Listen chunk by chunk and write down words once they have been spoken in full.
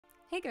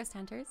Hey Ghost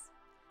Hunters!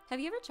 Have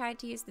you ever tried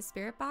to use the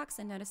spirit box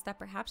and noticed that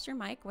perhaps your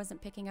mic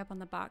wasn't picking up on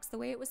the box the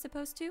way it was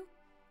supposed to?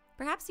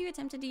 Perhaps you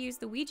attempted to use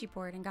the Ouija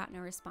board and got no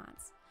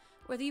response.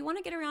 Whether you want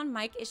to get around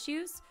mic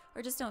issues,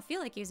 or just don't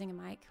feel like using a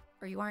mic,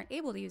 or you aren't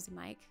able to use a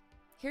mic,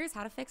 here's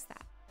how to fix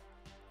that.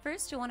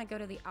 First, you'll want to go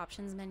to the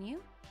Options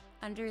menu.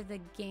 Under the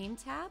Game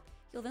tab,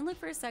 you'll then look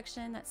for a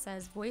section that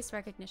says Voice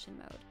Recognition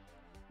Mode.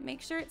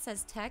 Make sure it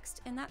says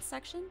Text in that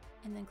section,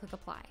 and then click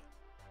Apply.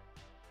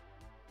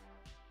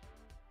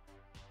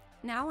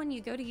 Now when you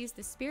go to use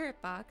the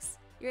spirit box,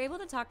 you're able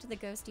to talk to the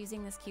ghost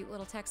using this cute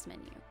little text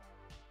menu.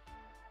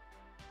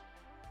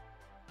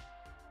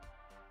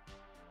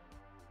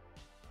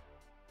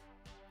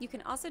 You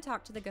can also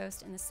talk to the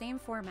ghost in the same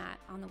format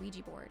on the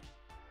Ouija board.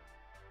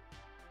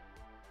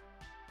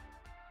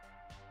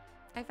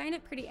 I find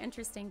it pretty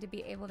interesting to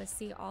be able to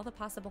see all the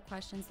possible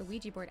questions the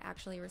Ouija board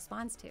actually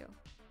responds to.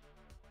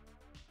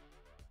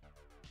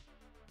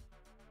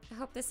 I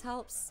hope this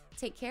helps.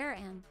 Take care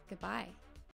and goodbye.